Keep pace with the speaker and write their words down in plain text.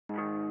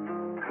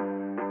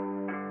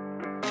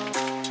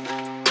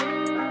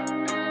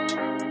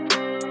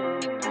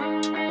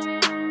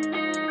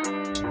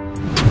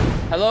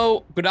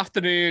Hello, good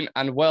afternoon,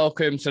 and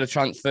welcome to the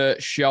Transfer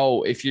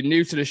Show. If you're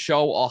new to the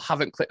show or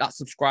haven't clicked that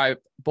subscribe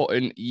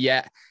button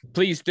yet,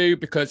 please do,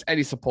 because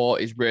any support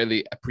is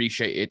really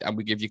appreciated and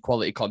we give you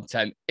quality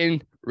content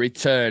in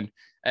return.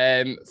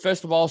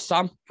 First of all,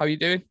 Sam, how are you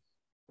doing?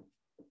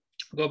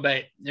 Good,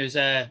 mate.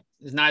 It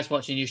was nice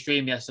watching you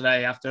stream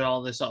yesterday after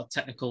all the sort of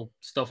technical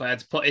stuff I had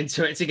to put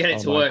into it to get it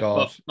to work.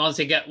 God.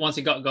 But once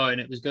it got going,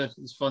 it was good.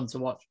 It was fun to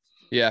watch.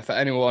 Yeah, for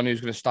anyone who's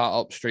going to start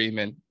up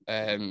streaming,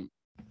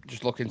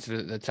 just look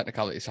into the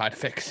technicality side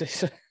of it, because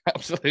it's an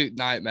absolute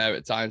nightmare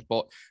at times,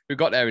 but we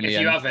got there in the end.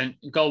 If you haven't,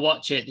 go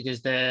watch it,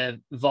 because the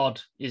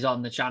VOD is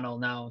on the channel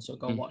now, so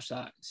go watch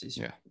that. It's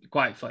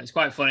quite fun. It's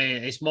quite funny.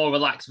 It's more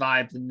relaxed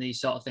vibe than these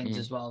sort of things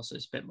as well, so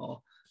it's a bit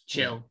more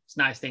chill. Yeah. It's a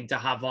nice thing to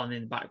have on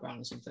in the background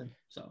or something.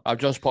 So I've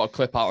just put a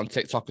clip out on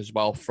TikTok as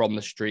well from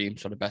the stream,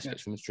 so the best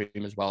bits from the stream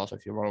as well. So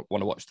if you want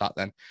to watch that,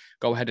 then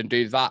go ahead and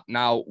do that.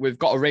 Now, we've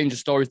got a range of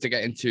stories to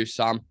get into,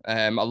 Sam.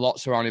 A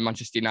lot surrounding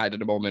Manchester United at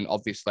the moment,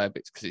 obviously,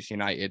 because it's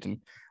United, and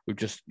we've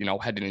just,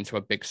 heading into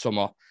a big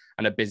summer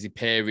and a busy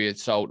period.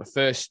 So the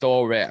first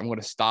story I'm going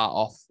to start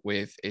off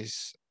with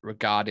is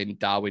regarding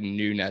Darwin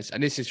Nunez,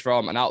 and this is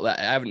from an outlet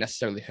I haven't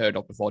necessarily heard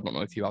of before. I don't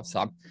know if you have,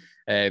 Sam.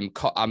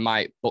 I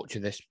might butcher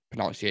this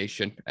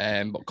pronunciation,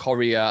 but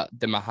Corriere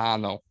de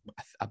Mahano,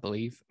 I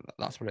believe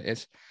that's what it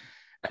is.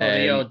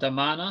 Corriere de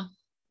Mana,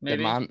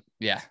 maybe?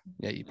 Yeah,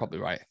 you're probably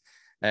right.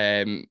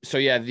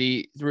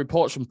 The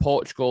reports from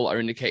Portugal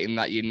are indicating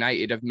that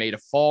United have made a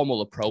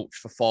formal approach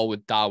for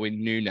forward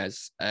Darwin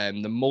Nunez. The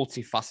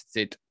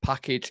multifaceted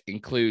package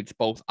includes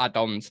both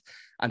add-ons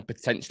and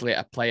potentially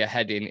a player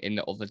heading in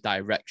the other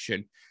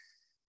direction.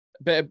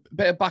 Bit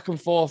of back and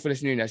forth for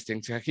this Nunez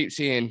thing. So I keep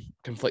seeing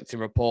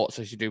conflicting reports,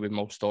 as you do with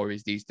most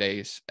stories these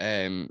days.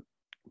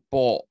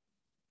 But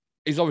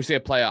he's obviously a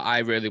player I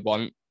really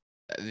want.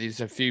 There's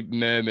a few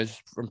murmurs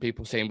from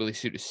people saying, will he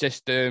suit the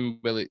system?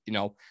 Will it,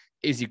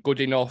 is he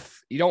good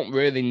enough? You don't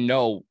really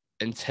know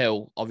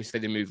until obviously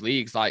they move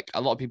leagues. Like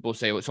a lot of people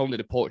say, well, it's only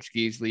the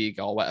Portuguese league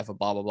or whatever,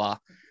 blah, blah, blah.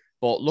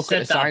 But look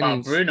at the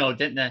signings. About Bruno,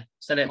 didn't they?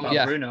 Said it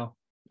about Bruno.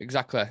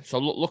 Exactly. So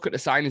look at the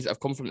signings that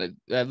have come from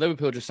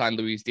Liverpool. Just signed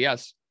Luis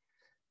Diaz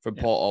from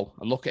Porto,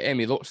 and look at him.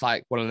 He looks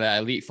like one of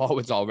their elite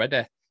forwards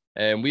already.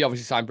 We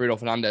obviously signed Bruno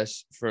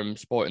Fernandes from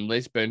Sporting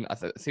Lisbon. I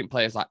think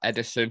players like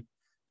Edison,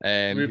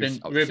 Ruben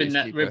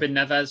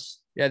Neves.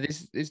 Yeah,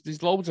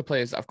 there's loads of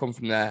players that have come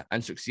from there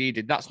and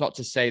succeeded. That's not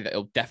to say that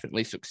he'll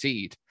definitely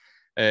succeed.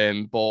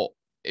 But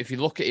if you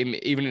look at him,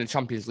 even in the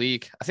Champions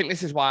League, I think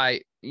this is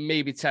why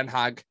maybe Ten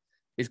Hag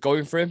is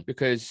going for him,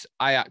 because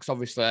Ajax,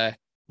 obviously,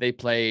 they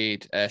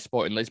played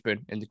Sporting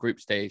Lisbon in the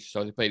group stage.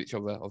 So they played each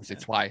other, obviously,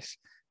 twice.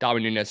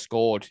 Darwin Nunez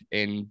scored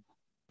in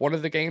one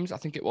of the games, I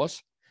think it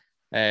was.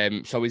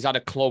 So he's had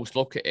a close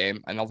look at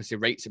him and obviously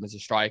rates him as a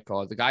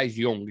striker. The guy's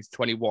young, he's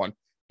 21.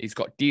 He's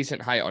got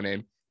decent height on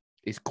him.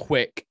 He's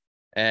quick.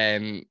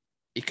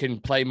 He can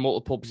play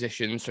multiple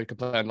positions, so he can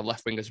play on the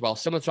left wing as well.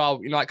 Similar to how,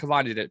 like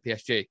Cavani did at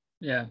PSG.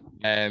 Yeah.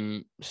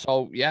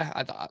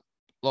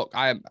 Look,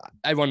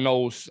 everyone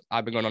knows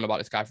I've been going on about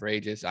this guy for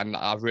ages, and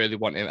I really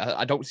want him.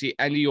 I don't see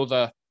any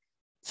other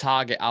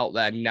target out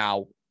there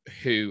now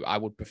who I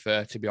would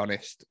prefer, to be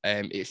honest.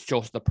 It's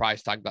just the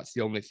price tag. That's the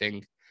only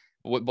thing.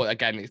 But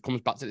again, it comes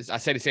back to this. I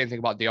say the same thing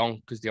about De Jong,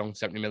 because De Jong's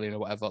 70 million or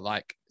whatever.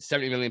 Like,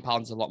 70 million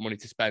pounds is a lot of money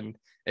to spend,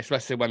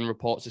 especially when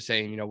reports are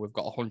saying, we've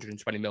got a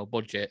 120 mil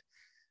budget.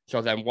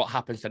 So then what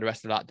happens to the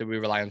rest of that? Do we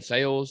rely on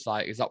sales?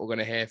 Like, is that what we're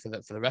going to hear for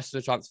the rest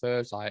of the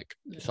transfers? Like,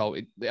 so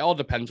it all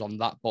depends on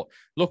that. But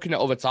looking at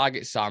other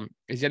targets, Sam,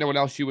 is there anyone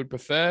else you would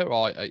prefer,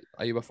 or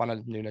are you a fan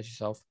of Nunez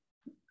yourself?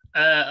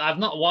 I've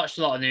not watched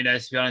a lot of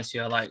Nunez, to be honest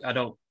with you. Like, I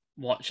don't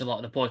watch a lot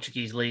of the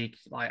Portuguese league.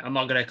 Like, I'm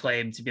not going to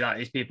claim to be like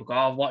these people go,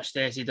 I've watched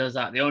this, he does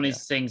that. The only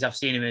things I've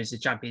seen him in is the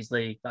Champions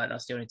League. Like,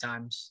 that's the only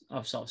times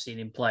I've sort of seen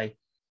him play.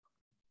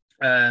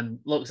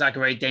 Looks like a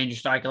very dangerous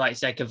striker, like you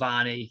said,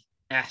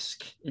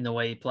 Cavani-esque in the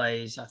way he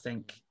plays. I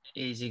think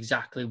is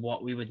exactly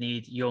what we would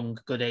need. Young,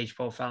 good age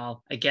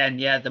profile. Again,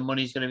 the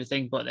money's going to be a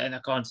thing, but then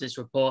according to this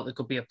report, there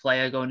could be a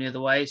player going the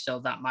other way, so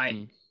that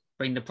might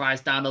bring the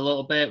price down a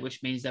little bit,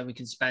 which means that we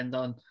can spend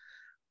on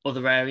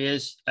other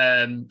areas.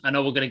 I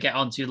know we're going to get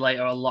onto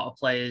later, a lot of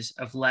players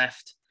have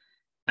left,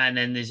 and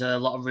then there's a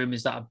lot of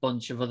rumours that a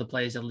bunch of other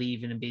players are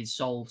leaving and being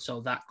sold,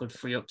 so that could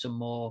free up some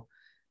more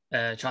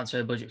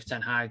transfer budget for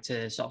Ten Hag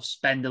to sort of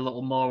spend a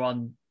little more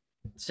on,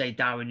 say,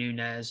 Darwin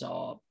Nunez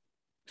or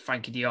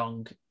Frankie de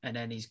Jong, and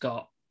then he's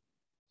got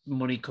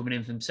money coming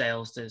in from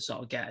sales to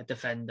sort of get a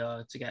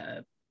defender, to get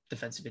a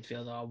defensive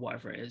midfielder or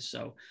whatever it is.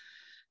 So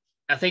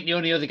I think the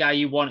only other guy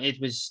you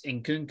wanted was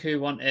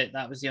Nkunku.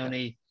 That was the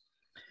only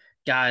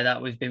guy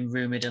that we've been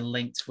rumoured and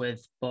linked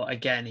with. But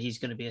again, he's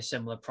going to be a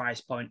similar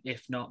price point,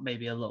 if not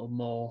maybe a little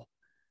more.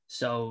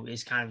 So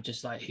it's kind of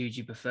just like, who do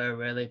you prefer,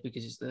 really?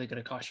 Because they're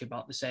going to cost you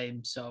about the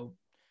same. So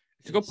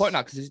it's a good point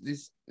now,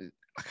 because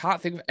I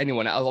can't think of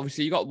anyone else.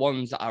 Obviously, you got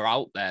ones that are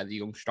out there, the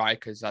young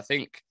strikers. I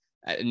think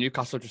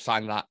Newcastle just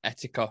signed that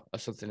Etika or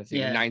something. I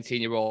think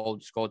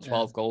 19-year-old scored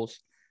 12 goals.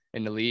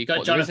 in the league. You got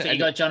but there isn't Jonathan.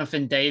 You got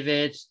Jonathan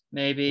David,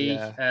 maybe.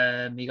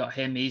 Yeah. You got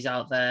him. He's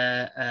out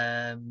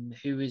there.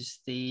 Who was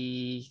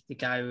the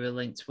guy we were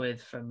linked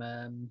with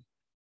from?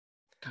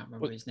 Can't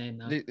remember his name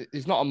now.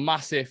 There's not a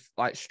massive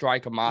like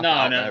striker market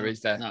out there,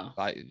 is there? No.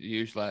 Like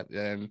usually,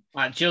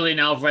 like Julian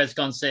Alvarez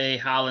gone to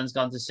City, Haaland's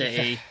gone to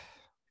City.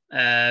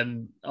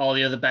 All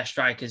the other best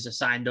strikers are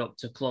signed up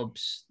to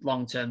clubs,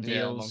 long-term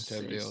deals.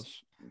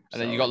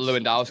 And then you got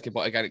Lewandowski,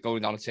 but again,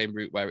 going down the same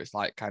route where it's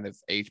like kind of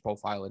age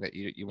profiling it.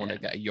 You want to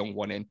get a young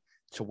one in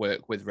to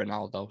work with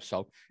Ronaldo.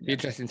 So it'd be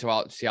interesting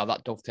to see how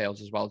that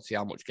dovetails as well, to see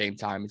how much game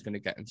time he's going to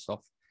get and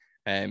stuff.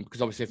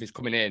 Because obviously if he's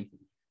coming in,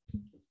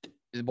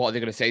 what are they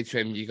going to say to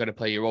him? You're going to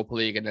play Europa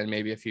League and then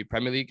maybe a few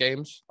Premier League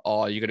games,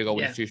 or you're going to go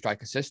with a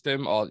two-striker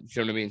system, or do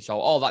you know what I mean? So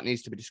all that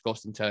needs to be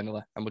discussed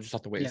internally, and we'll just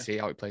have to wait and see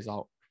how it plays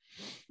out.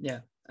 Yeah.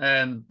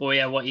 But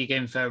yeah, what are you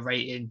giving for a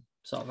rating,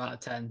 sort of out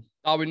of 10?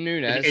 Darwin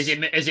Nunez.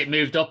 Is it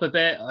moved up a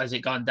bit, or has it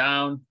gone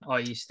down, or are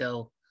you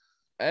still?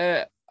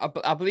 I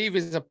believe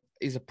is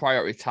a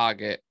priority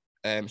target.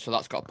 So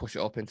that's got to push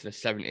it up into the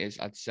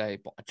 70s, I'd say.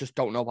 But I just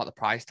don't know about the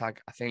price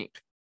tag. I think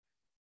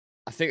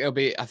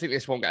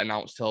this won't get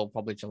announced till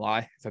probably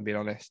July, if I'm being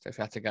honest, if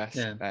I had to guess.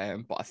 Yeah.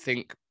 But I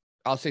think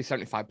I'll say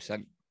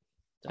 75%.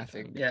 I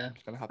think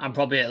it's gonna happen. I'm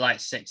probably at like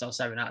 6 or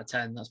 7 out of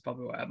 10. That's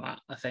probably where I'm at.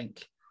 I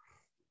think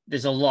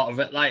there's a lot of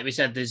it. Like we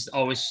said, there's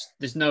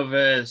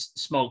no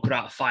smoke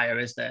without a fire,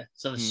 is there?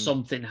 So there's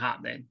something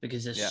happening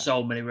because there's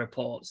so many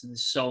reports and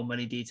there's so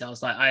many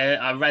details. Like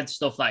I read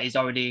stuff that he's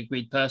already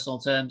agreed personal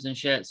terms and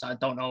shit. So I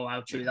don't know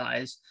how true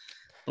that is.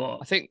 But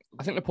I think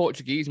the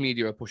Portuguese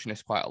media are pushing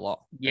this quite a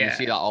lot. Yeah, you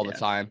see that all the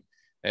time.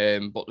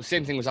 But the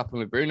same thing was happening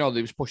with Bruno.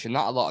 They was pushing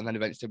that a lot, and then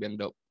eventually we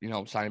ended up,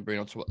 signing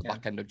Bruno to the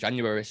back end of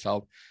January.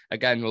 So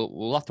again,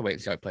 we'll have to wait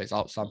and see how it plays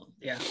out, Sam.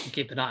 Yeah,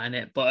 keep an eye on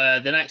it.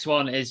 But the next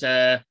one is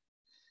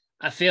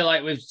I feel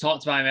like we've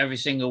talked about him every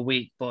single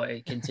week, but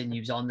it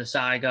continues on the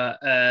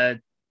saga.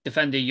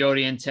 Defender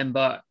Yuri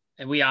Timber.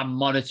 We are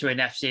monitoring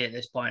FC at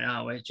this point,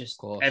 aren't we? Just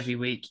every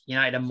week,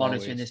 United are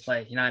monitoring this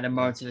player. United are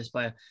monitoring this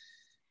player.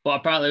 But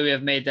apparently we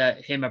have made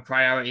him a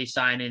priority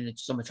signing in the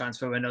summer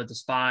transfer window,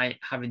 despite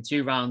having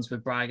 2 rounds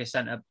of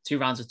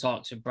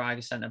talks with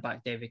Braga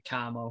centre-back David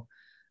Carmo.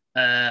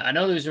 I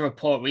know there was a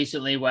report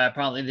recently where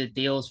apparently the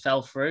deals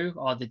fell through,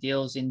 or the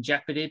deal's in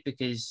jeopardy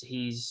because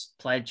he's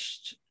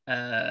pledged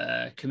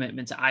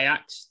commitment to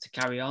Ajax to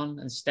carry on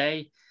and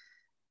stay.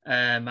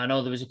 I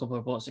know there was a couple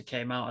of reports that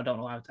came out. I don't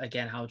know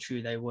how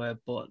true they were,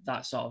 but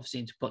that sort of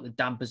seemed to put the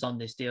dampers on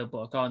this deal.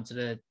 But according to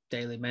the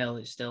Daily Mail,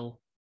 it's still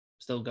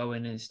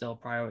going and it's still a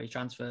priority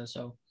transfer.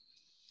 So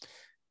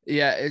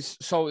yeah,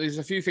 there's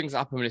a few things that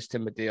happen with this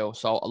Timber deal.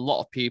 So a lot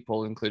of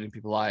people, including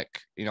people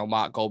like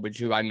Mark Goldbridge,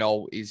 who I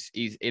know is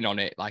in on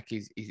it. Like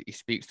he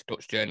speaks to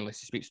Dutch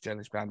journalists, he speaks to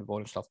journalists behind the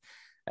board and stuff.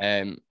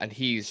 And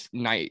he's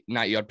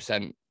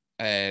 90-odd%.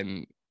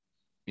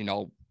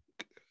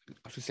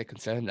 I should say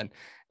concerned then,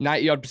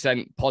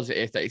 90-odd%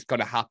 positive that it's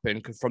going to happen,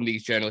 because from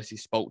these journalists he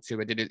spoke to,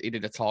 he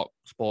did a talk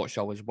sports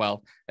show as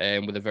well,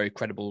 with a very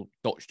credible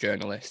Dutch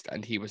journalist,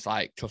 and he was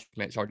like, trust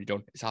me, it's already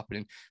done, it's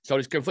happening. So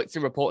there's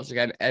conflicting reports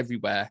again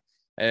everywhere.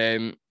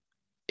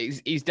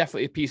 He's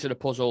definitely a piece of the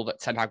puzzle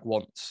that Ten Hag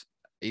wants.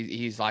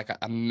 He's like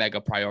a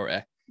mega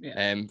priority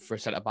for a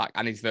centre-back,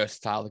 and he's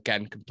versatile,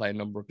 again, can play a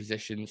number of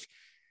positions.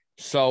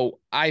 So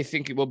I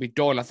think it will be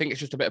done. I think it's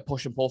just a bit of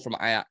push and pull from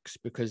Ajax,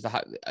 because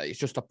it's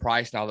just a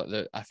price now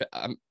that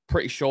I'm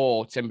pretty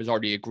sure Timber's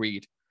already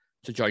agreed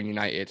to join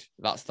United.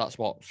 That's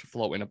what's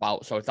floating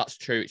about. So if that's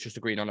true, it's just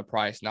agreeing on a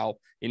price. Now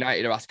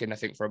United are asking, I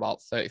think, for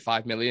about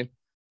 35 million.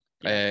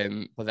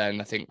 But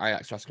then I think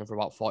Ajax are asking for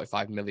about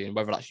 45 million.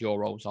 Whether that's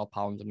euros or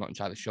pounds, I'm not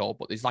entirely sure.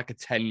 But there's like a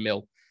 10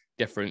 mil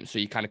difference. So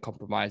you kind of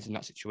compromise in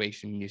that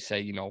situation. You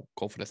say,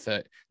 go for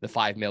the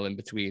 5 mil in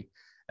between.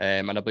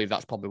 And I believe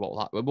that's probably what we'll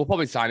happen. We'll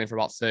probably sign him for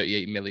about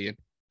 38 million.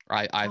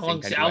 I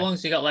think. How long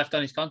has he got left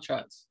on his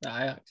contract?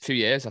 2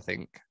 years, I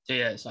think. 2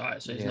 years. All right.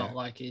 So it's not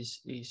like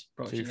he's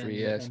approaching 2-3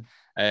 years.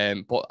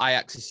 But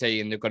Ajax is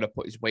saying they're going to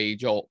put his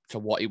wage up to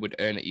what he would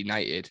earn at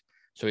United.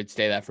 So he'd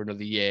stay there for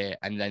another year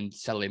and then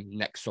sell him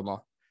next summer.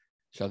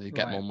 So they'd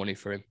get more money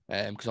for him.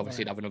 Because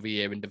obviously he'd have another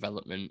year in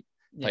development,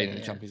 playing in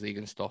the Champions League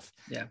and stuff.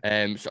 Yeah.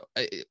 So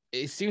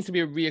it seems to be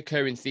a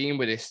reoccurring theme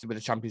with the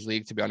Champions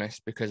League, to be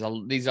honest, because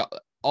these are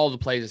all the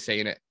players are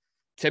saying it.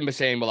 Timber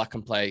saying, well, I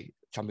can play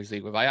Champions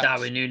League with Ajax.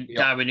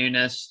 Darwin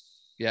Nunez.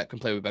 Yeah, can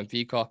play with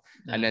Benfica.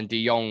 Yeah. And then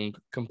De Jong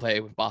can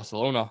play with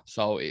Barcelona.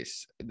 So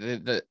it's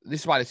this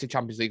is why they say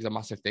Champions League is a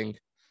massive thing,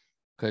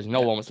 because no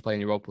one wants to play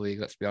in Europa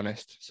League, let's be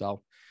honest.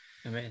 So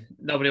I mean,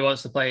 nobody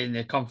wants to play in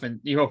the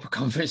Europa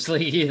Conference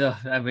League either.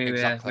 I mean,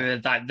 exactly. we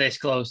were like this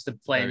close to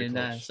playing very in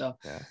close. There. So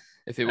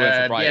if it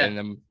weren't for Brighton,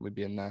 then we'd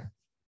be in there.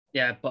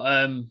 Yeah,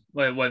 but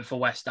we went for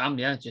West Ham,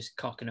 just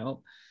cocking it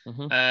up.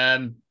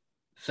 Mm-hmm.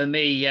 For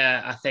me,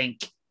 I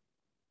think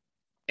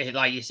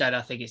like you said,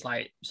 I think it's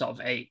like sort of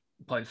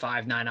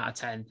 8.5, 9 out of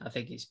 10. I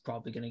think it's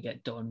probably going to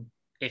get done.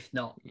 If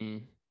not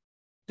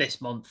this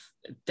month,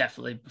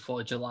 definitely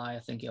before July, I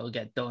think it'll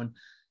get done.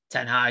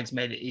 Ten Hag's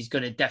made it. He's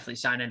going to definitely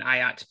sign an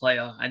Ajax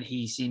player, and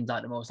he seems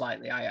like the most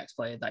likely Ajax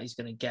player that he's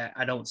going to get.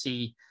 I don't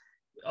see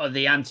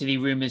the Anthony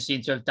rumours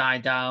seem to have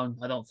died down.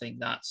 I don't think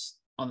that's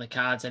on the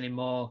cards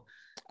anymore.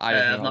 I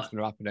don't think that's going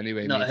to happen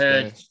anyway.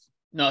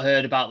 Not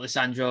heard about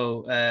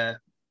Lisandro.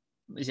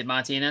 Is it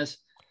Martinez?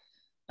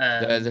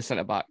 The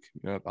centre back.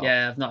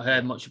 Yeah, I've not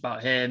heard much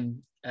about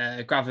him.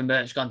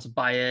 Gravenberch's gone to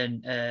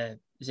Bayern.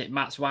 Is it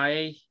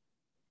Matsui?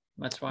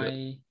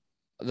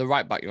 The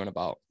right back you're on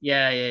about?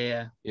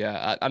 Yeah.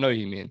 Yeah, I know what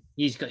you mean.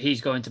 He's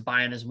going to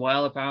Bayern as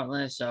well,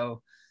 apparently.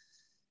 So,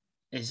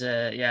 there's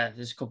a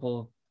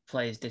couple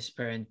players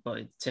disappearing,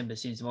 but Timber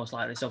seems the most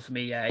likely. So for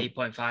me,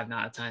 8.5, 9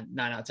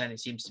 out of 10. It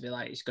seems to be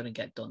like it's going to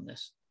get done.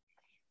 This.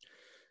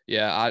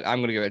 Yeah, I'm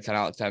going to give it a 10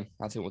 out of 10.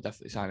 I think we'll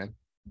definitely sign him.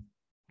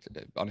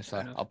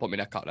 Honestly, I'll put my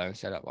neck out there and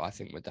say that, but I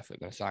think we're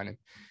definitely going to sign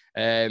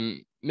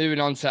him.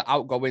 Moving on to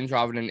outgoings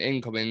rather than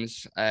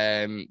incomings.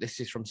 This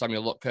is from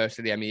Samuel Luckhurst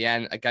to the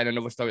MEN. Again,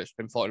 another story that's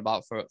been thought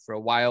about for a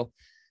while.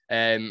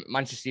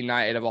 Manchester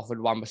United have offered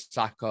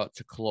Wan-Bissaka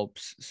to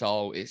clubs,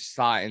 so it's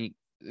starting.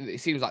 It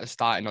seems like they're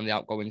starting on the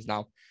outgoings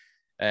now.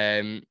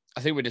 I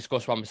think we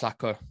discussed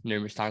Wan-Bissaka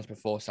numerous times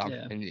before, Sam,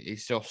 and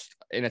he's just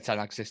in a Ten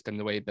Hag system,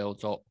 the way he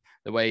builds up,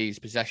 the way he's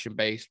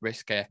possession-based,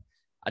 risky.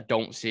 I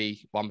don't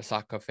see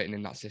Wan-Bissaka fitting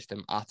in that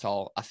system at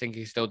all. I think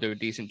he still do a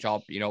decent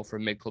job, for a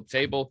mid-club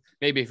table.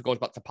 Maybe if he goes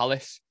back to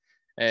Palace.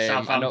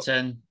 Something like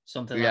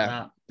that.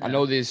 Yeah. I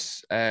know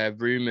there's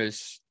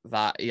rumours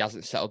that he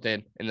hasn't settled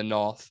in the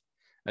north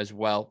as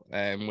well,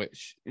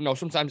 which,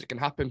 sometimes it can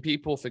happen.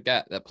 People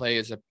forget that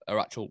players are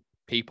actual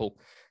people.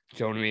 Do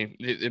you know what I mean?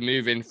 They're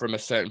moving from a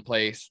certain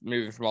place,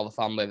 moving from all the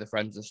family, the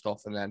friends and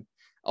stuff. And then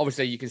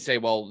obviously you can say,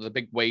 well, the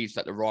big wage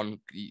that they're on,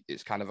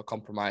 it's kind of a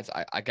compromise.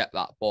 I get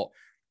that. But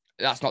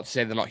that's not to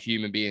say they're not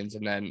human beings.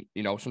 And then,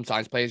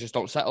 sometimes players just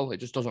don't settle. It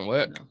just doesn't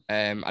work. No.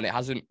 And it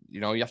hasn't,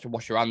 you have to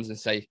wash your hands and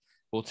say,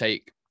 we'll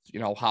take,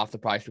 half the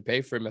price we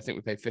paid for him. I think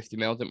we paid 50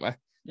 mil, didn't we?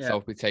 Yeah. So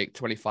if we take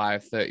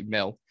 25, 30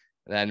 mil,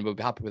 then we'll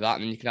be happy with that.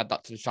 And then you can add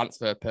that to the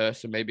transfer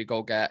person, maybe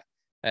go get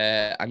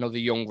another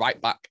young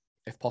right back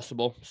if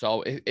possible.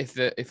 So if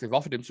they've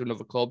offered him to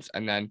another clubs,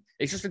 and then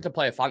it's just if the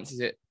player fancies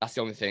it, that's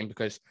the only thing,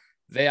 because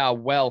they are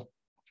well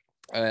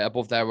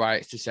above their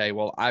rights to say,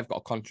 well, I've got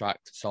a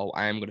contract, so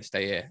I am going to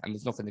stay here, and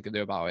there's nothing they can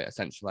do about it,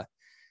 essentially,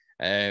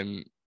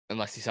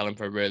 unless they sell him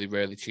for a really,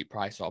 really cheap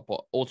price.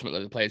 But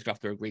ultimately, the player's going to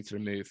have to agree to the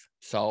move.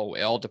 So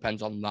it all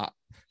depends on that.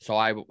 So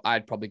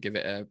I'd probably give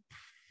it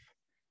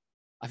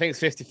I think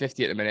it's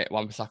 50-50 at the minute,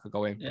 Wan-Bissaka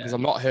going, because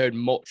I've not heard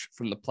much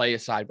from the player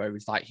side where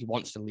he's like, he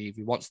wants to leave,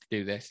 he wants to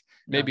do this.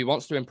 Maybe he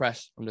wants to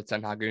impress under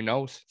Ten Hag, who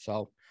knows? So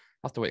I'll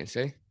have to wait and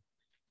see.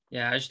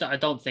 Yeah, I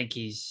don't think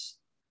he's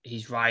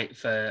right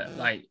for,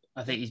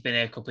 I think he's been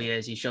here a couple of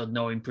years. He showed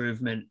no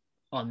improvement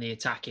on the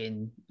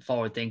attacking,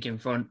 forward-thinking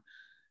front.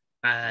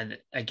 And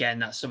again,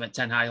 that's something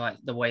Ten Hag,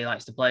 the way he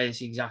likes to play,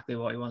 is exactly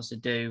what he wants to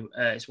do.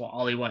 It's what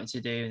Ollie wanted to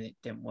do, and it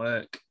didn't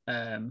work.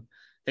 I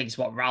think it's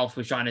what Ralph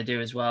was trying to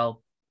do as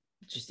well.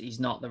 Just he's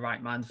not the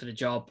right man for the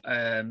job.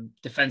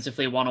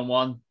 Defensively,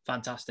 one-on-one,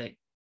 fantastic.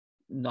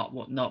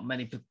 Not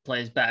many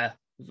players better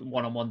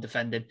one-on-one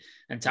defending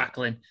and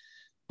tackling.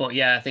 But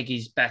yeah, I think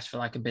he's best for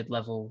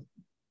a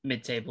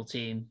mid-table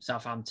team,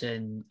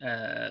 Southampton,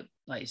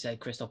 like you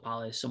said, Crystal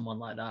Palace, someone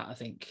like that. I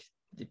think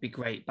it'd be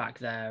great back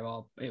there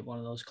or at one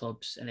of those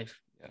clubs. And if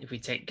we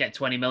get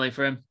 20 million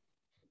for him,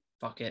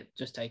 fuck it,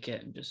 just take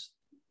it and just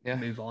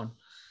move on.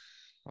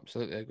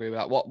 Absolutely agree with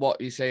that. What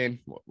are you saying?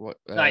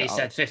 Like you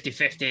said,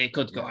 50-50. It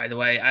could go either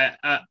way.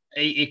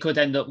 He could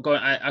end up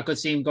going. I could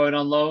see him going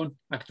on loan.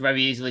 I could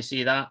very easily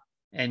see that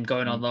and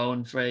going on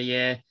loan for a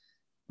year.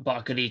 But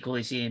I could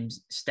equally see him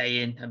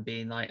staying and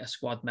being a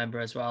squad member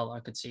as well. I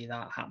could see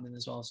that happening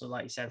as well. So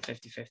like you said,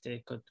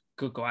 50-50.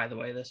 Could go either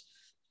way. This.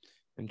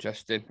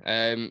 Interesting.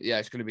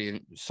 It's going to be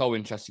so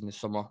interesting this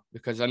summer,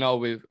 because I know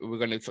we're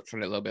going to touch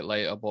on it a little bit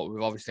later, but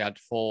we've obviously had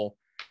 4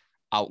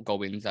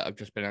 outgoings that have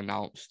just been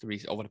announced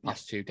over the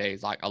past 2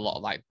 days, a lot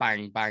of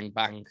bang, bang,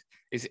 bang.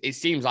 It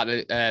seems like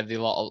they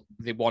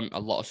want a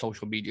lot of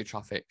social media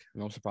traffic.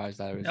 No surprise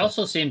there. It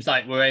also seems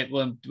like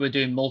we're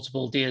doing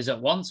multiple deals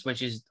at once,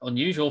 which is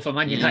unusual for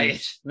Man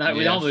United.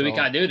 We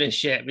can't do this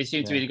shit. We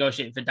seem to be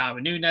negotiating for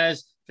Darwin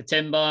Nunez, for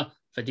Timber,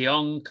 for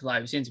Jong.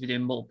 We seem to be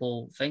doing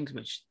multiple things,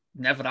 which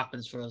never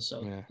happens for us.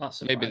 So that's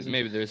surprising.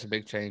 Maybe there is a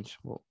big change.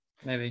 Well,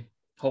 maybe.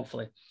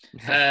 Hopefully.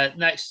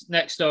 Next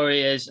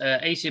story is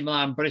AC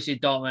Milan, Borussia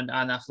Dortmund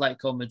and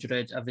Atletico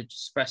Madrid have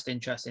expressed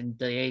interest in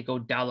Diego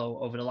Dallo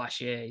over the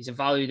last year. He's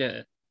valued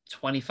at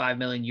 25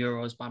 million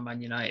euros by Man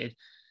United.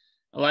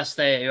 Unless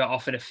they are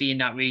offered a fee in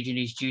that region,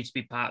 he's due to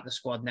be part of the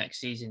squad next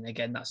season.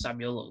 Again, that's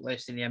Samuel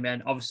Luckhurst in the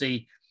MEN.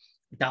 Obviously,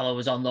 Dallo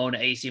was on loan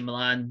at AC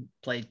Milan,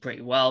 played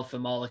pretty well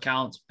from all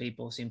accounts.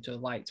 People seem to have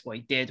liked what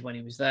he did when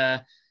he was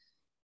there.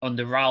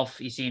 Under Ralph,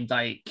 he seemed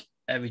like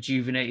a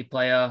rejuvenated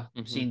player,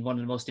 seen one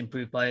of the most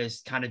improved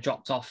players, kind of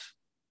dropped off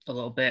a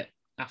little bit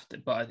after,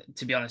 but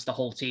to be honest, the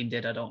whole team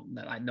did.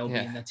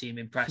 Nobody in the team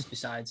impressed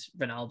besides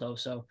Ronaldo,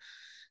 so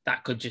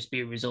that could just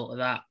be a result of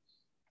that.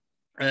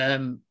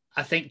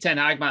 I think Ten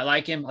Hag might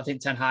like him. I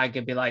think Ten Hag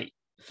would be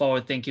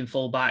forward-thinking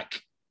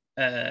fullback,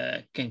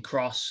 can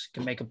cross,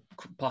 can make a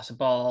pass a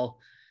ball,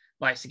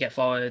 likes to get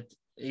forward.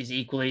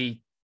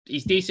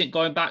 He's decent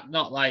going back,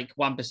 not like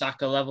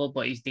Wan-Bissaka level,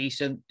 but he's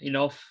decent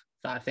enough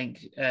that I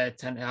think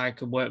Ten Hag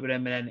can work with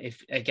him. And then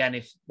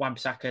if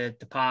Wan-Bissaka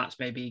departs,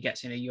 maybe he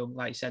gets in a young,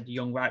 like you said,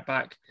 young right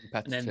back,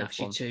 and then that's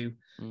your two,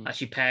 that's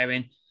your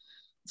pairing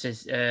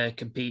to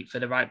compete for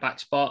the right back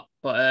spot.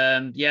 But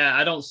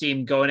I don't see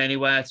him going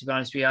anywhere, to be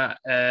honest with you,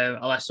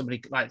 unless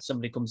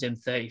somebody comes in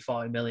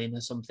 30-40 million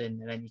or something,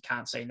 and then you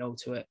can't say no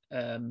to it.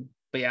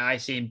 But yeah, I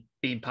see him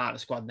being part of the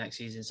squad next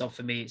season. So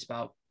for me, it's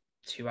about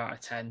 2 out of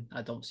 10.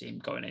 I don't see him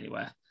going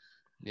anywhere.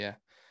 Yeah,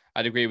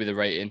 I'd agree with the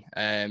rating.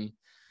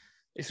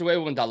 It's a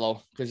weird one,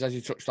 Dallo, because as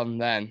you touched on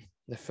then,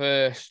 I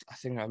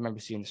think I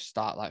remember seeing the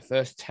start, like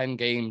first 10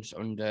 games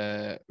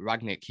under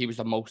Ragnick, he was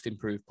the most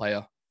improved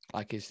player.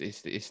 Like his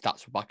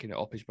stats were backing it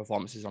up, his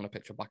performances on the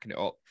pitch were backing it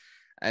up.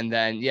 And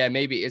then,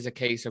 maybe it is a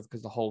case of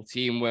because the whole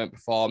team weren't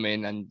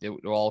performing and they're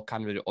all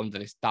kind of under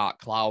this dark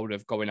cloud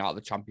of going out of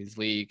the Champions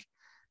League,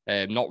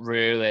 not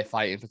really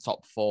fighting for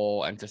top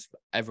 4 and just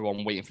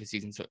everyone waiting for the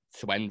season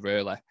to end,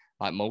 really,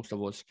 like most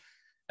of us.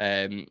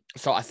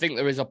 So I think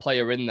there is a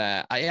player in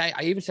there. I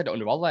even said it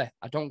under Ole.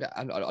 I don't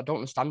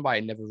understand why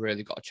he never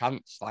really got a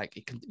chance. Like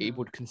he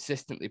would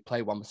consistently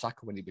play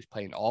Wan-Bissaka when he was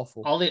playing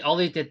awful.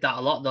 Ole did that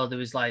a lot though. There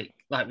was like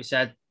we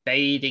said,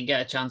 Bailly didn't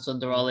get a chance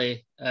under Ole.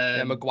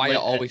 Maguire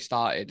always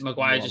started.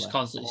 Maguire just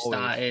constantly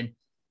starting.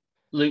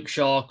 Luke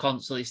Shaw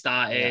constantly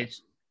started.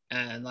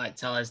 And like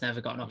Teller's never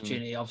got an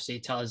opportunity.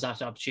 Obviously, Teller's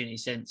had an opportunity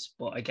since,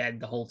 but again,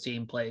 the whole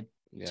team played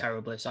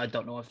terribly. So I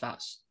don't know if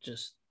that's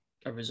just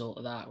a result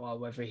of that, or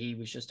whether he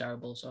was just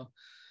terrible. So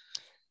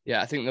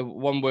I think the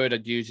one word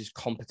I'd use is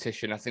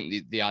competition. I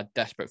think they are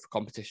desperate for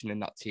competition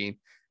in that team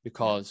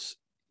because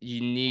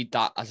you need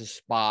that as a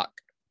spark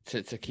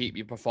to keep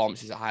your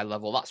performances at high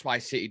level. That's why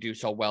City do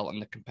so well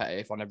and they're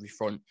competitive on every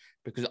front,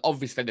 because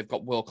obviously they've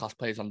got world-class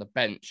players on the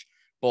bench,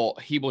 but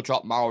he will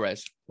drop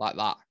Mahrez like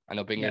that and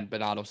he'll bring in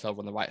Bernardo Silva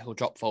on the right. He'll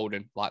drop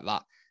Foden like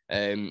that.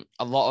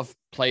 A lot of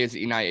players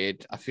at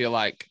United, I feel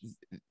like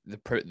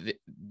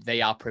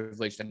they are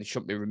privileged and they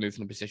shouldn't be removed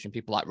from the position.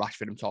 People like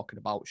Rashford, I'm talking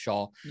about,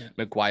 Shaw,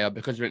 Maguire,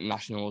 because they're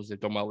internationals, they've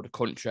done well with the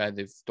country,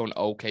 they've done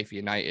okay for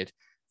United.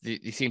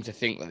 They seem to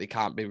think that they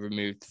can't be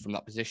removed from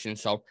that position.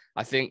 So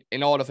I think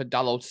in order for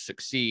Dalot to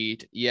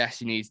succeed, yes,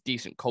 he needs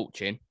decent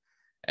coaching,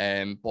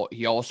 but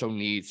he also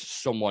needs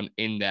someone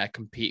in there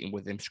competing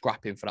with him,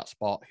 scrapping for that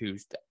spot,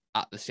 who's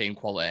at the same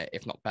quality,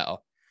 if not better.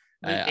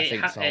 I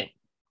think so.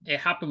 It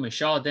happened with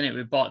Shaw, didn't it?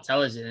 We bought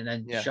Tellers in, and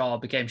then Shaw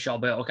became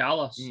Shawberto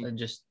Carlos, and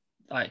just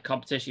like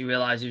competition, he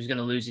realised he was going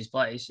to lose his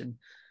place and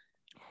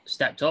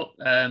stepped up.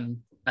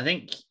 I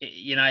think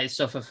United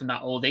suffer from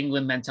that old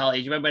England mentality.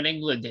 Do you remember in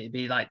England, it'd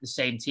be like the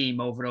same team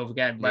over and over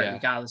again,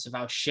 regardless of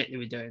how shit they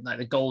were doing, like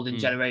the golden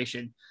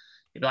generation.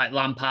 It'd be like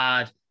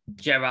Lampard,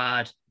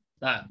 Gerrard,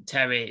 that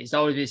Terry. It's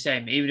always the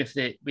same. Even if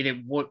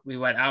we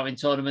went out in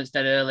tournaments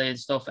dead early and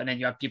stuff, and then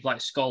you have people like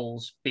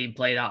Scholes being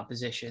played out of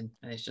position,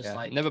 and it's just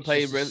like never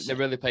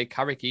really played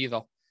Carrick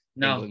either.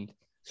 No. England.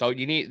 So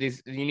you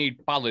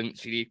need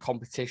balance, you need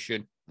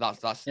competition.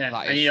 That's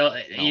and you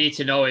need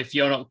to know if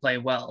you're not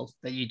playing well,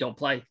 then you don't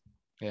play.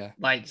 Yeah,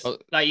 like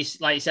you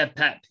said,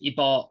 Pep, he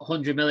bought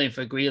 100 million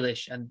for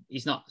Grealish, and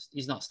he's not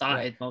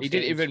started. He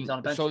didn't even.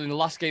 So in the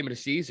last game of the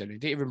season, he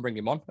didn't even bring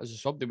him on as a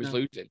sub. They was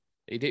losing.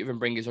 He didn't even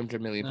bring his £100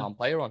 million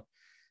player on.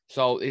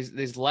 So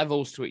there's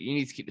levels to it. You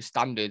need to keep the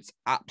standards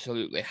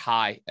absolutely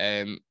high.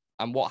 And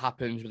what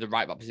happens with the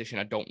right back position,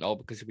 I don't know,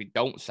 because if we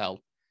don't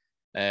sell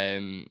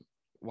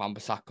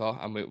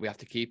Wan-Bissaka and we have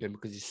to keep him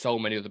because there's so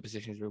many other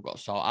positions we've got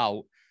to sort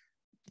out,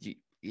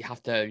 you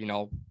have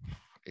to,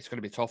 it's going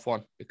to be a tough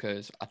one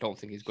because I don't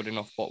think he's good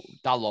enough. But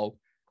Dalot,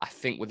 I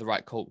think with the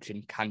right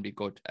coaching, can be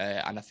good.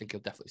 And I think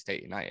he'll definitely stay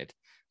at United.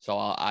 So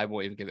I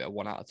won't even give it a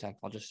 1 out of 10.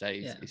 I'll just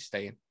say he's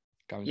staying.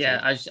 Guaranteed.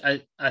 Yeah,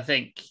 I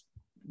think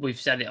we've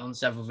said it on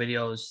several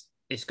videos.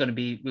 We're going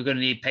to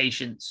need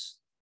patience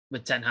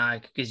with Ten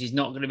Hag because he's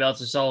not going to be able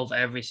to solve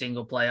every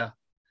single player.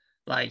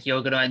 Like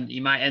you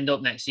might end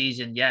up next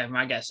season. Yeah, you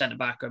might get a centre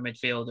back or a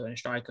midfielder and a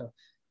striker,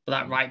 but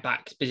that right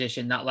back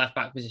position, that left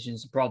back position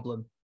is a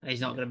problem. And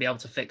he's not going to be able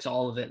to fix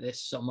all of it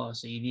this summer.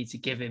 So you need to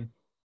give him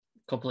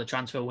a couple of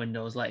transfer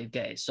windows, let him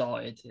get it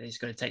sorted. It's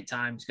going to take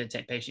time. It's going to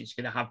take patience.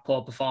 You're going to have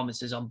poor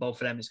performances on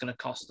both of them. It's going to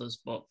cost us,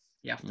 but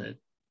you have to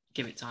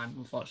give it time,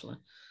 unfortunately.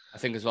 I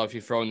think as well, if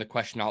you're throwing the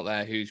question out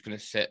there, who's going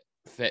to fit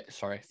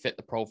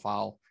the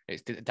profile,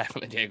 it's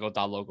definitely Diego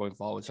Dalot going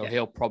forward. So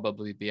he'll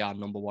probably be our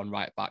number 1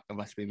 right back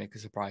unless we make a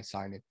surprise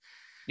signing.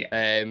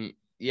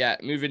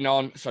 Moving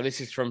on. So this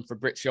is from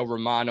Fabrizio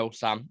Romano,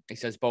 Sam. He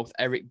says both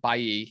Eric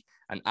Bailly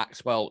and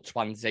Axwell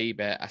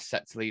Tuanzebe are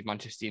set to leave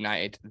Manchester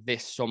United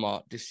this summer.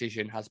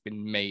 Decision has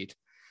been made.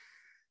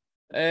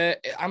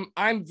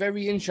 I'm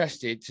very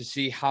interested to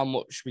see how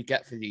much we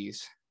get for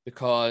these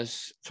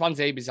because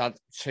Tuanzebe's had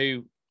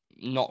 2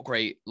 not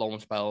great loan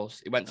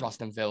spells. He went to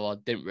Aston Villa,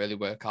 didn't really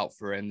work out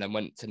for him, then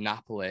went to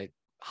Napoli,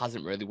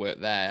 hasn't really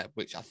worked there,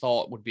 which I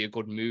thought would be a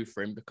good move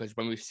for him because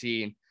when we've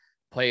seen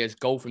players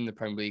go from the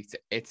Premier League to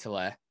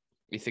Italy,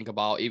 You think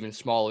about even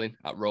Smalling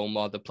at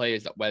Roma, the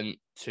players that went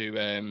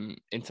to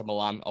Inter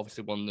Milan,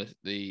 obviously won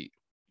the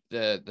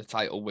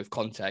title with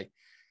Conte.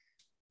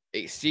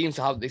 It seems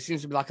to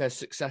be like a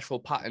successful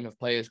pattern of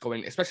players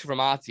going, especially from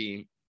our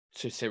team,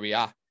 to Serie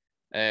A.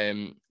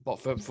 But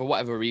for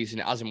whatever reason,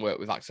 it hasn't worked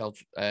with Axel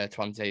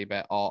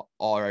Tuanzebe or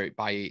Eric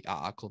Bailly at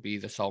our club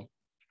either. So,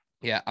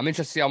 yeah, I'm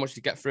interested to see how much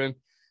they get for him.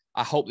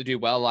 I hope they do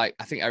well. Like,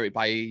 I think Eric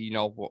Bailly, you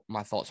know what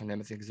my thoughts on him.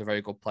 I think he's a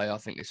very good player. I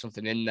think there's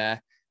something in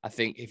there. I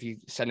think if you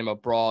send him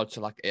abroad to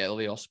like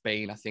Italy or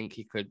Spain, I think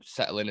he could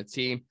settle in a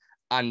team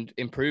and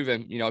improve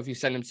him. You know, if you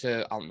send him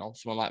to, I don't know,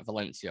 someone like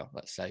Valencia,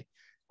 let's say,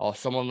 or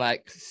someone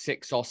like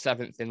 6th or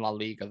 7th in La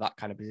Liga, that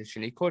kind of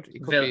position, he could be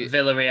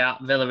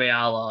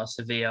Villarreal or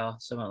Sevilla,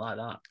 something like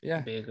that.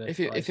 Yeah,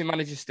 if he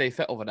manages to stay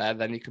fit over there,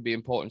 then he could be an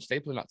important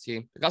staple in that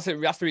team. That's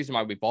the reason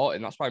why we bought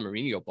him. That's why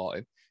Mourinho bought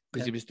him,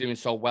 because he was doing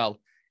so well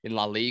in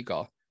La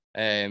Liga.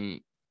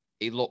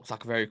 He looks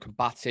like a very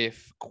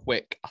combative,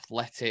 quick,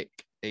 athletic,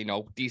 you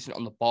know, decent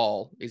on the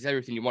ball. He's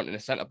everything you want in a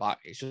centre back.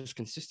 It's just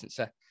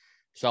consistency.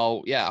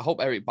 So yeah, I hope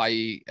Eric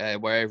Bailly,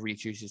 wherever he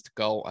chooses to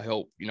go, I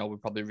hope, you know, we'll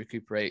probably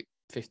recuperate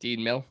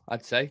 15 mil,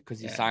 I'd say, because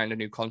he signed a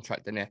new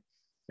contract, didn't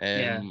he?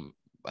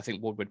 I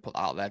think Woodward put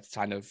that out there to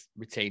kind of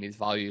retain his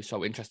value.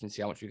 So interesting to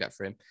see how much we get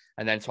for him.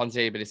 And then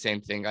Tuanzebe, the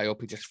same thing. I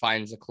hope he just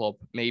finds a club,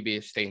 maybe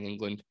stay in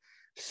England,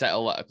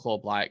 settle at a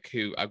club like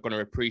who are going to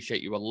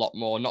appreciate you a lot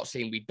more. Not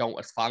saying we don't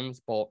as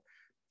fans, but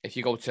if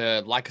you go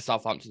to like a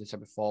Southampton, I said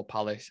before,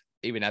 Palace,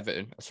 even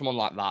Everton, or someone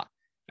like that,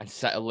 and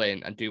settle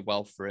in and do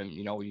well for him,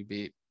 you know, you'd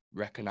be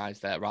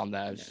recognised there around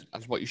there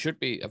as what you should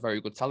be, a very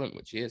good talent,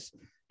 which he is.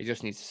 He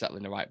just needs to settle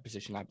in the right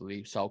position, I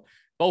believe. So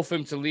both of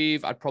them to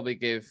leave, I'd probably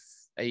give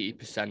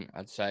 80%,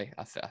 I'd say.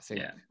 I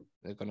think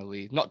they're going to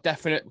leave. Not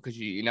definite, because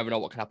you never know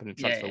what can happen in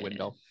the transfer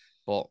window,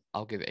 but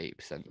I'll give it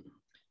 80%.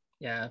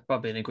 Yeah,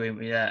 probably in agreement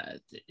with that.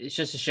 It's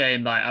just a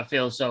shame. Like, I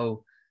feel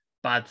so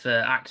bad for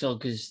Axel,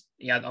 because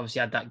he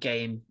obviously had that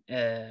game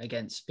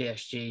against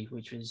PSG,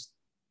 which was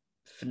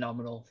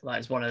phenomenal. Like,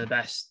 it's one of the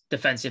best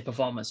defensive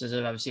performances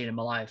I've ever seen in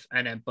my life.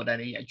 But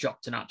then he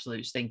dropped an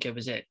absolute stinker.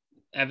 Was it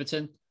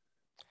Everton?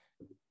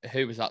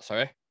 Who was that?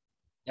 Sorry,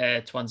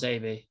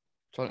 Tuanzebe.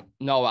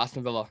 No,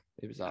 Aston Villa.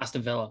 It was that.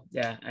 Aston Villa,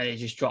 yeah, and he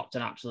just dropped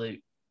an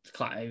absolute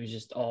clatter. It was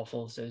just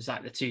awful. So it's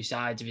like the two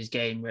sides of his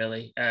game,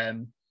 really.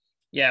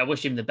 Yeah, I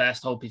wish him the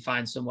best. Hope he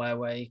finds somewhere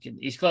where he can.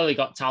 He's clearly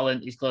got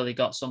talent. He's clearly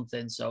got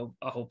something. So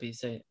I hope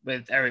he's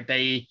with Eric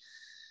Bailly.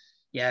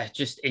 Yeah,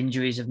 just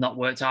injuries have not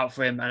worked out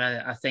for him, and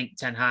I think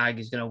Ten Hag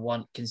is going to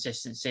want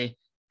consistency.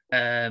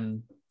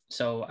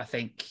 So I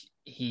think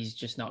he's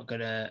just not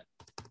going to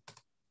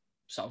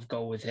sort of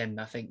go with him.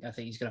 I think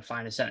he's going to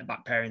find a centre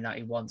back pairing that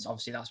he wants.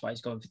 Obviously, that's why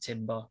he's going for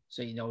Timber,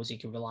 so he knows he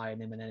can rely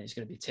on him. And then it's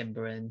going to be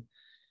Timber and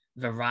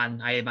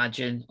Varane, I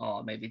imagine,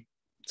 or maybe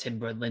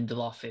Timber and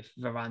Lindelof if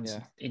Varane's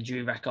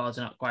injury records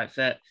are not quite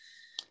fit.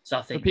 So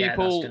I think that's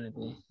going to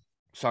be.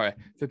 Sorry,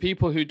 for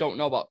people who don't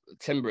know about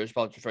Timber as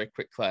well, just very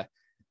quickly,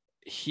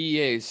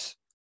 he is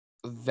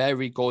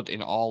very good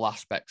in all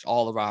aspects,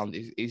 all around.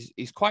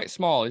 He's quite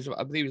small.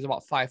 I believe he's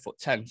about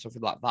 5'10",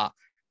 something like that.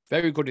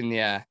 Very good in the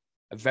air.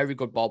 A very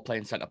good ball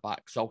playing centre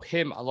back. So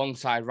him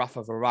alongside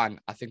Rafa Varane,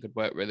 I think would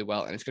work really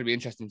well. And it's going to be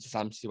interesting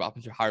to see what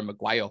happens with Harry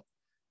Maguire,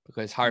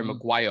 because Harry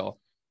Maguire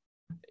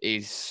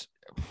is,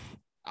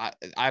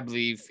 I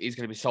believe, he's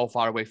going to be so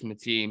far away from the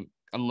team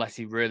unless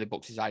he really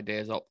books his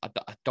ideas up.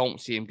 I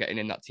don't see him getting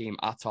in that team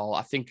at all.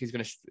 I think he's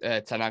going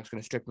to Ten Hag's going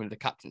to strip him of the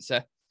captaincy.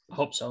 I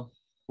hope so.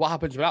 What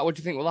happens with that? What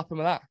do you think will happen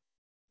with that?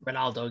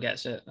 Ronaldo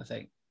gets it. I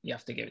think you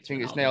have to give it to. I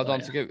think Ronaldo, it's nailed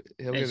on to give.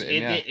 He'll give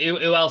it him,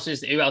 Who else are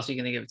you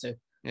going to give it to?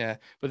 Yeah,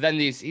 but then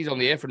he's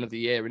only here for another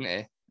year, isn't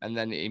he? And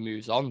then he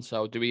moves on.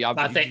 So do we have?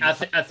 I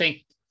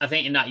think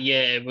in that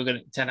year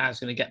Ten Hag's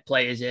going to get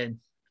players in,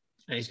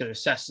 and he's going to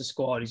assess the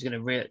squad. He's going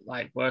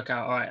to work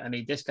out. All right, I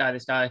need this guy.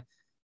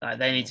 Like,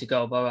 they need to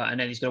go, blah, blah, and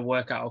then he's going to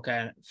work out.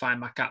 Okay, find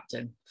my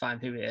captain,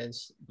 find who it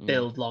is,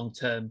 build long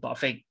term. But I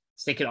think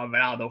sticking on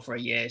Ronaldo for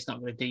a year, it's not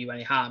going to do you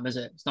any harm, is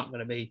it? It's not going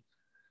to be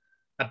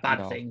a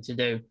bad thing to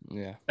do.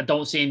 Yeah, I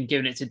don't see him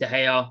giving it to De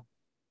Gea,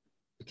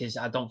 because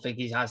I don't think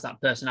he has that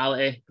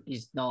personality.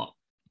 He's not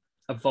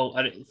as far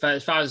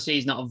as I see,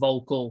 he's not a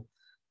vocal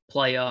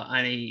player,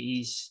 and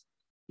he's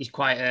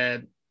quite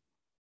a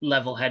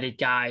level-headed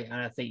guy.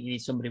 And I think you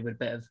need somebody with a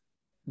bit of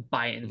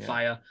bite and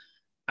fire.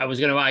 I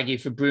was going to argue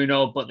for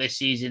Bruno, but this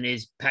season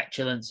his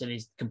petulance and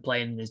his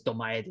complaining has done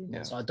my head in.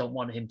 Yeah. So I don't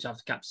want him to have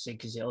the captaincy,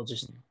 because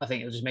I think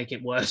it'll just make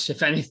it worse,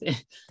 if anything.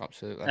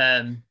 Absolutely.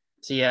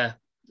 So yeah.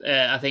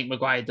 I think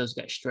Maguire does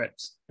get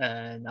stripped,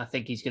 and I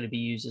think he's going to be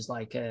used as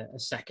like a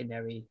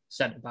secondary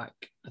centre back.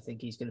 I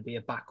think he's going to be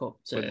a backup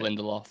with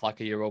Lindelof, like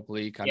a Europa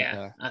League kind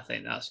of. I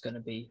think that's going to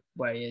be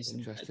where he is.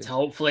 And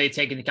hopefully,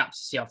 taking the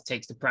captaincy off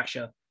takes the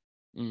pressure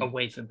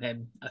away from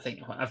him. I think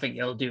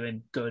it'll do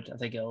him good. I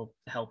think it'll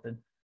help him.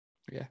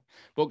 Yeah,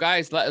 but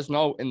guys, let us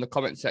know in the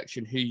comment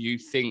section who you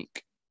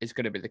think is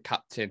going to be the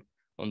captain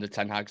under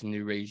Ten Hag's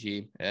new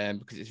regime,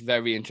 because it's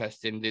very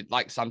interesting.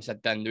 Like Sam said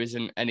then, there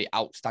isn't any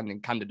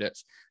outstanding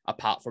candidates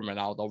apart from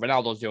Ronaldo.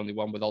 Ronaldo's the only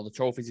one with all the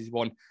trophies he's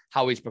won.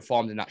 How he's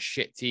performed in that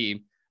shit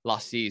team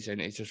last season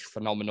is just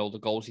phenomenal. The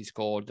goals he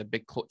scored, the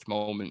big clutch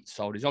moments.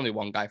 So there's only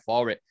one guy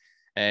for it.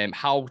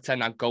 How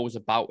Ten Hag goes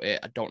about it,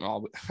 I don't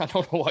know. I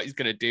don't know what he's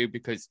going to do,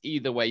 because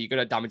either way, you're going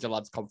to damage a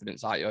lad's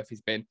confidence, aren't you? If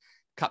he's been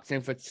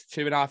captain for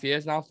 2.5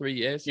 years now, 3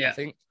 years, I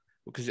think.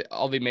 Because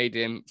Ollie made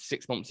him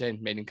 6 months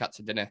in, made him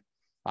captain dinner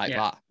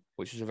that,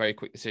 which was a very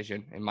quick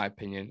decision, in my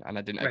opinion. And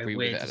I didn't agree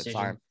with it at the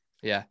time.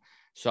 Yeah.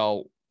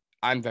 So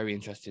I'm very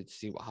interested to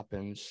see what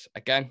happens.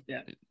 Again,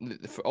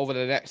 over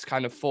the next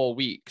kind of 4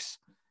 weeks,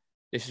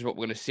 this is what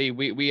we're going to see.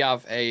 We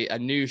have a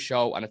news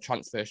show and a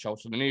transfer show.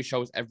 So the news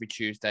show is every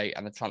Tuesday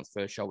and the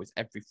transfer show is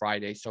every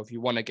Friday. So if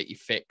you want to get your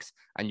fix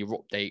and your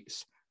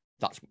updates,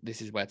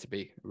 this is where to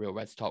be. Real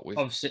Reds Talk with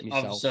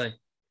myself.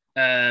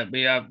 Obviously,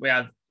 we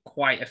had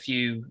quite a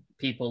few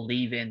people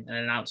leaving and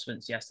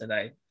announcements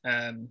yesterday.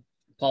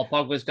 Paul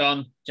Pogba's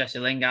gone. Jesse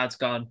Lingard's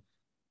gone.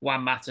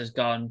 Juan Mata's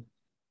gone.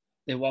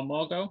 Did one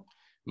more go?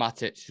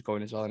 Matic is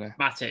going as well, isn't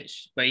he?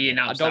 Matic, but he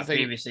announced that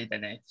previously,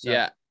 didn't he?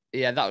 So.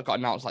 Yeah, that got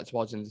announced like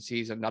towards the end of the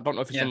season. I don't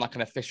know if it's done like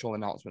an official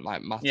announcement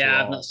like Matic.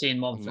 Yeah, I've not seen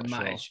one from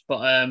Matic. Sure.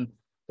 But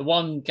the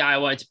one guy I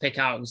wanted to pick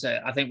out was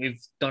I think we've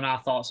done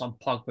our thoughts on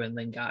Pogba and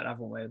Lingard,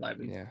 haven't we? Like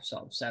we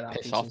sort of said that.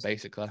 Piss off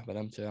basically for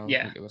them too.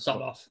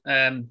 Sort of.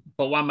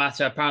 But Juan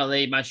Mata,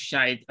 apparently Manchester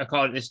United,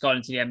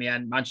 according to the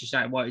MEN, Manchester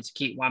United wanted to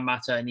keep Juan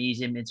Mata and ease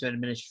him into an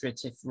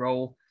administrative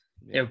role.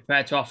 Yeah. They were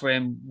prepared to offer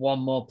him one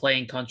more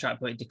playing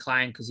contract, but he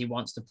declined because he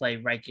wants to play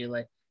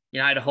regularly.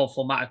 United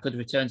hopeful Mata could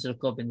return to the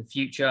club in the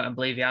future and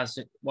believe he has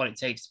what it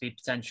takes to be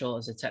potential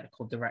as a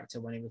technical director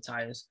when he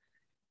retires.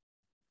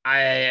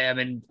 I am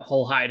in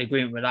wholehearted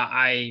agreement with that.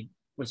 I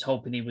was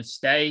hoping he would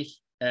stay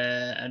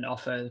and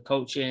offer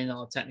coaching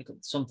or technical,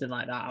 something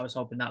like that. I was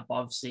hoping that, but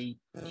obviously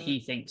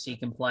he thinks he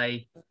can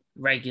play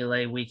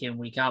regularly week in,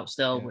 week out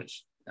still,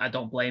 which I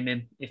don't blame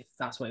him. If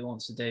that's what he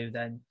wants to do,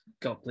 then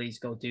please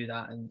go do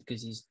that. And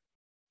because he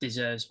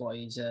deserves what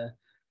he's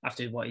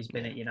after what he's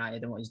been at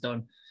United and what he's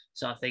done.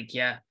 So I think,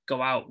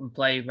 go out and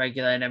play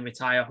regular and then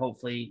retire.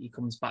 Hopefully he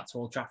comes back to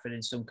Old Trafford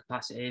in some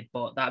capacity.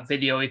 But that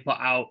video he put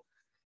out,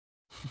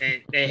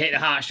 it hit the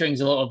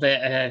heartstrings a little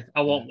bit.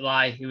 I won't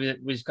lie.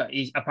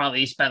 He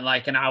apparently spent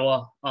like an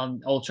hour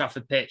on Old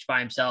Trafford pitch by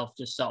himself,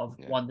 just sort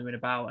of wandering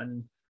about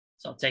and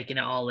sort of taking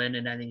it all in.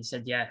 And then he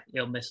said,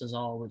 he'll miss us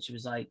all, which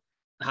was like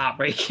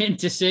heartbreaking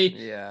to see.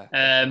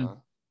 Yeah.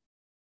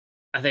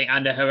 I think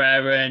Ander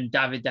Herrera and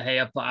David De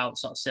Gea put out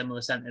sort of similar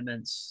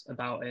sentiments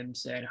about him,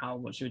 saying how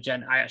much of a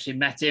gent. I actually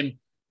met him.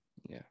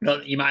 Yeah.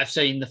 You might have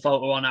seen the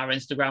photo on our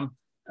Instagram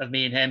of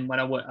me and him when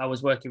I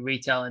was working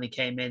retail, and he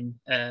came in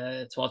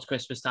towards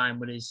Christmas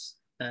time with his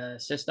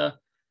sister,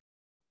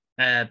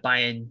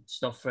 buying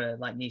stuff for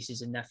like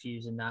nieces and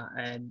nephews and that.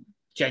 And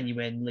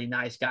genuinely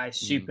nice guy,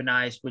 super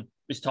nice.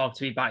 Was talking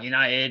to me about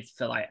United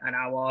for like an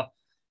hour.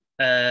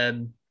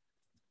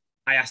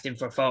 I asked him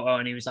for a photo,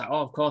 and he was like,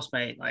 "Oh, of course,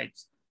 mate." Like,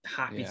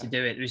 happy to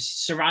do it. He was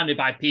surrounded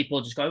by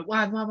people just going,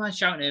 why am I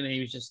shouting at him? And he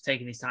was just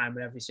taking his time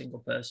with every single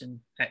person,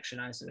 extra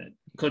nice. And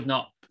could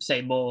not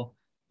say more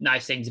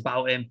nice things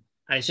about him.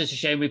 And it's just a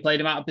shame we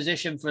played him out of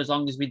position for as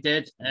long as we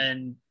did.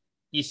 And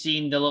you've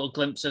seen the little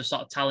glimpse of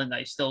sort of talent that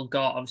he's still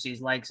got. Obviously,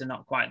 his legs are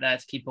not quite there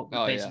to keep up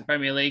the pace of the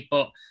Premier League,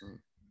 but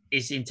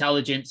his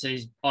intelligence,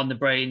 his on the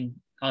brain,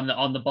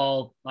 on the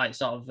ball, like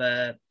sort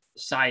of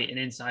sight and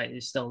insight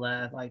is still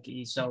there. Like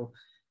he's so...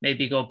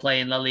 Maybe go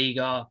play in La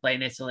Liga, play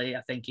in Italy.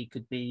 I think he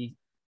could be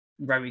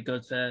very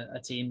good for a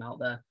team out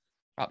there.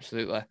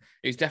 Absolutely.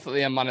 He's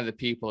definitely a man of the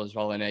people as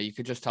well, and you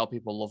could just tell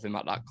people love him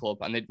at that club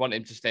and they'd want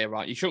him to stay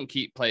around. You shouldn't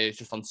keep players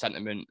just on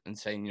sentiment and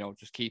saying,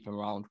 just keep him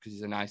around because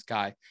he's a nice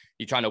guy.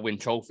 You're trying to win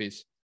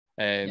trophies.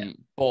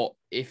 But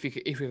if we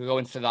could go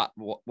into that,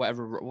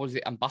 whatever, was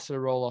it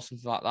ambassador role or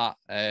something like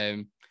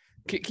that?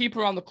 Keep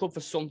around the club for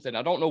something.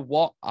 I don't know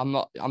what. I'm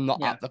not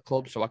at the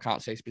club, so I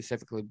can't say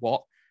specifically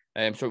what.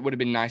 So it would have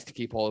been nice to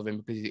keep all of him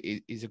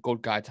because he's a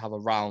good guy to have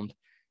around.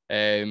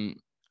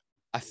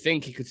 I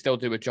think he could still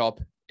do a job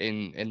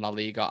in La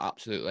Liga,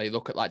 absolutely.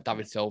 Look at like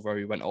David Silva,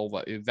 who went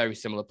over, very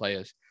similar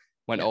players,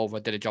 went over,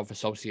 did a job for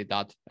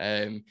Sociedad.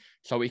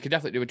 So he could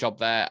definitely do a job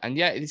there. And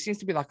it seems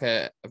to be like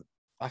a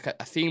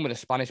theme with the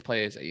Spanish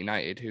players at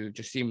United who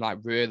just seem like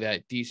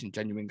really decent,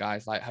 genuine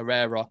guys, like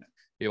Herrera,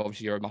 who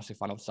obviously you're a massive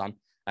fan of, Sam.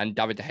 And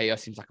David De Gea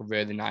seems like a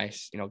really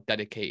nice,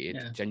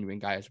 dedicated, genuine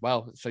guy as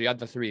well. So you had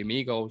the three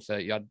amigos.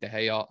 You had De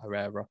Gea,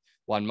 Herrera,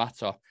 Juan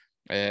Mata,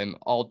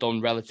 all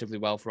done relatively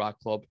well for our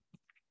club,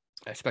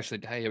 especially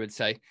De Gea, I would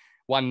say.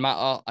 Juan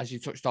Mata, as you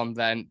touched on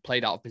then,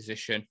 played out of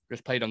position,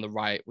 just played on the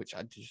right, which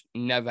I just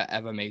never,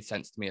 ever made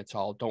sense to me at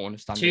all. Don't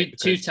understand it.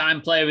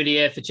 Two-time player of the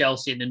year for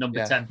Chelsea in the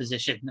number 10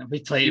 position.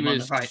 We played him on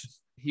the right.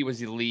 He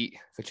was elite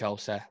for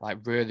Chelsea, like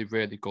really,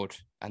 really good.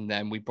 And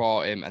then we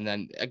brought him. And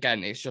then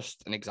again, it's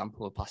just an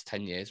example of the past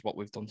 10 years, what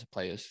we've done to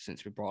players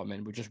since we brought him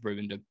in. We just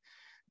ruined them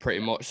pretty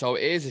much. So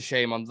it is a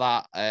shame on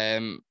that.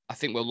 I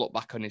think we'll look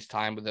back on his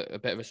time with a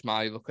bit of a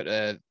smile. You look at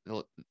the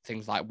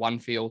things like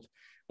Wanfield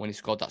when he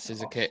scored that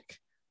scissor kick.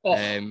 Oh.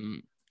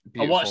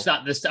 Beautiful.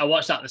 I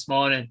watched that this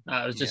morning.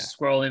 I was just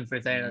scrolling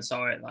through things and I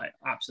saw it, like,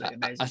 absolutely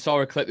amazing. I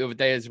saw a clip the other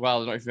day as well. I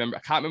don't know if you remember.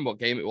 I can't remember what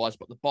game it was,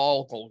 but the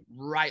ball goes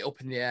right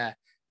up in the air,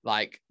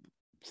 like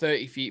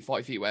 30 feet,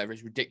 40 feet, whatever.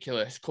 It's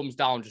ridiculous. Comes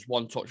down, just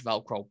one touch,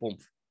 Velcro, boom.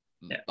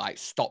 Yeah. Like,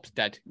 stops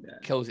dead,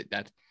 kills it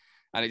dead.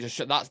 And it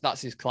just,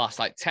 that's his class.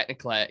 Like,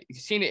 technically, you've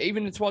seen it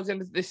even towards the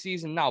end of this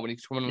season now when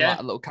he's coming on like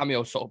a little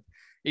cameo sort of.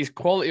 His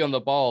quality on the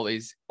ball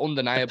is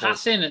undeniable.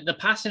 The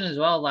passing as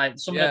well, like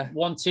some of the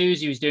 1-2s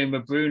he was doing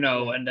with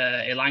Bruno and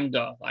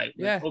Elanga, like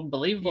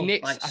unbelievable. He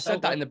knits, like, I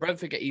said that in the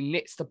Brentford game. He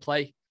knits to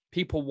play.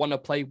 People want to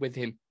play with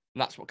him,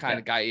 and that's what kind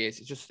of guy he is.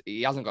 It's just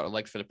he hasn't got a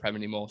leg for the Prem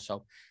anymore.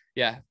 So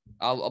yeah,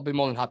 I'll be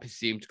more than happy to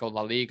see him to go to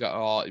La Liga,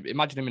 or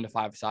imagine him in the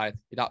 5-side.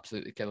 He'd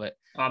absolutely kill it.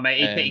 Oh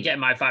mate, he'd get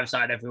my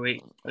 5-side every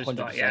week.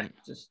 100%.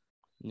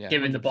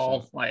 Give him the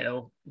ball. Like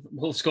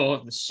we'll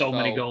score so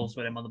many goals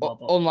with him on the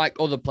ball. Unlike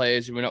other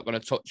players who we're not going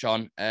to touch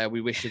on,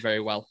 we wish you very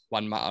well,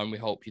 Juan Mata, and we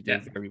hope you do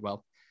very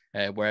well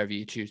wherever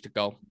you choose to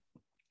go.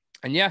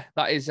 And yeah,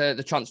 that is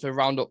the transfer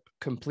roundup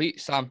complete,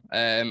 Sam.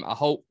 I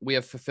hope we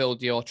have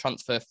fulfilled your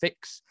transfer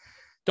fix.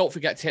 Don't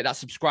forget to hit that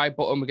subscribe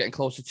button. We're getting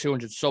close to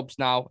 200 subs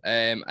now.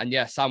 And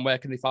yeah, Sam, where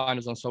can they find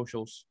us on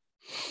socials?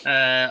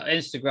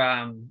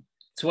 Instagram,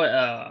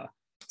 Twitter,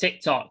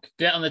 TikTok.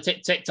 Get on the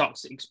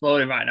TikTok's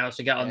exploding right now,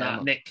 so get on that.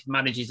 Man. Nick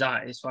manages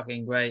that. It's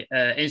fucking great.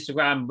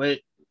 Instagram, we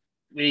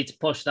need to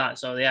push that.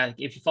 So yeah,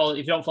 if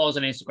you don't follow us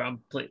on Instagram,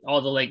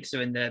 all the links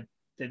are in the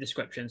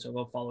description, so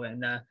go follow it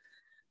in there.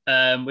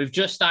 We've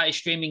just started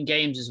streaming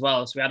games as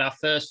well. So we had our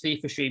first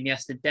FIFA stream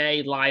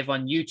yesterday live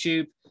on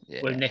YouTube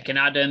with Nick and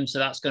Adam. So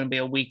that's going to be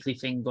a weekly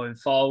thing going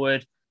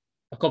forward.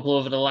 A couple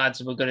of the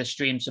lads, we're going to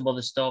stream some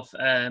other stuff.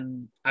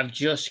 I've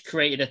just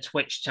created a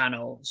Twitch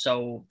channel,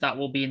 so that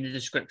will be in the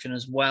description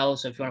as well.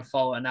 So if you want to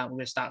follow it now, we're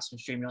going to start some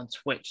streaming on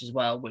Twitch as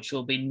well, which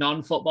will be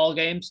non-football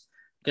games,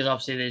 because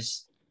obviously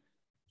there's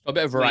a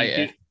bit of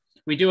variety.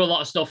 We do a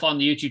lot of stuff on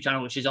the YouTube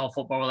channel, which is all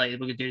football related.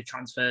 We're going to do the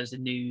transfers, the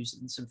news,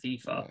 and some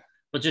FIFA. Yeah.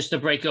 But just to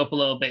break it up a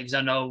little bit, because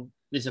I know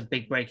there's a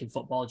big break in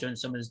football during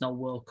summer. There's no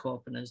World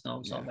Cup and there's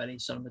no sort of any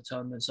summer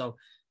tournament. So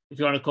if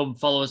you want to come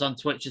follow us on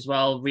Twitch as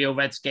well, Rio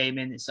Reds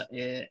Gaming, it's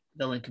the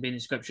link will be in the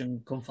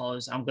description. Come follow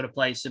us. I'm going to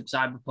play some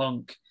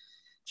Cyberpunk.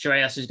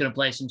 Shreyas is going to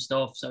play some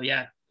stuff. So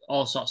yeah,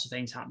 all sorts of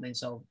things happening.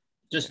 So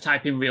just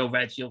type in Real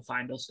Reds, you'll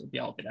find us.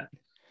 It'll be there.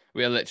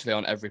 We are literally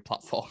on every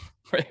platform,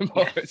 pretty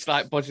much. Yeah. It's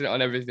like budgeting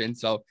on everything.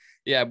 So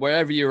yeah,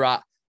 wherever you're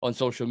at on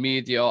social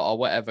media or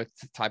whatever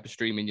type of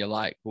streaming you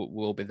like,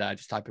 we'll be there.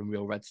 Just type in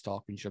Real Reds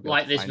Talk and you should be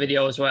like this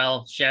video as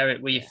well. Share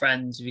it with your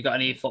friends. If you've got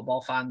any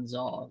football fans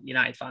or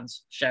United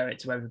fans, share it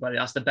to everybody.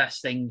 That's the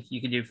best thing you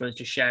can do for us.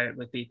 Just share it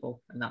with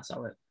people, and that's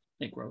how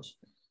it grows.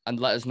 And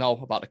let us know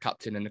about the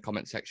captain in the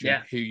comment section.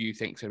 Who you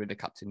think's going to be the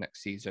captain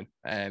next season?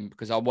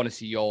 Because I want to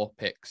see your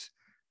picks.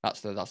 That's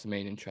the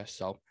main interest.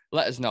 So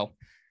let us know.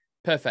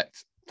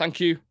 Perfect. Thank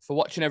you for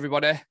watching,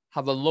 everybody.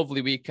 Have a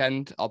lovely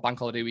weekend, or bank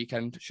holiday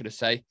weekend, should I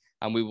say.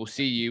 And we will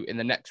see you in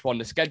the next one.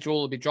 The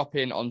schedule will be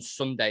dropping on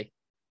Sunday.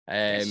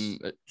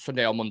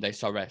 Sunday or Monday,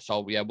 sorry.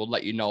 So, yeah, we'll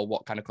let you know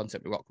what kind of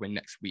content we've got coming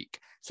next week.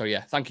 So,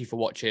 yeah, thank you for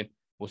watching.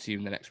 We'll see you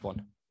in the next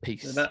one.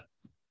 Peace.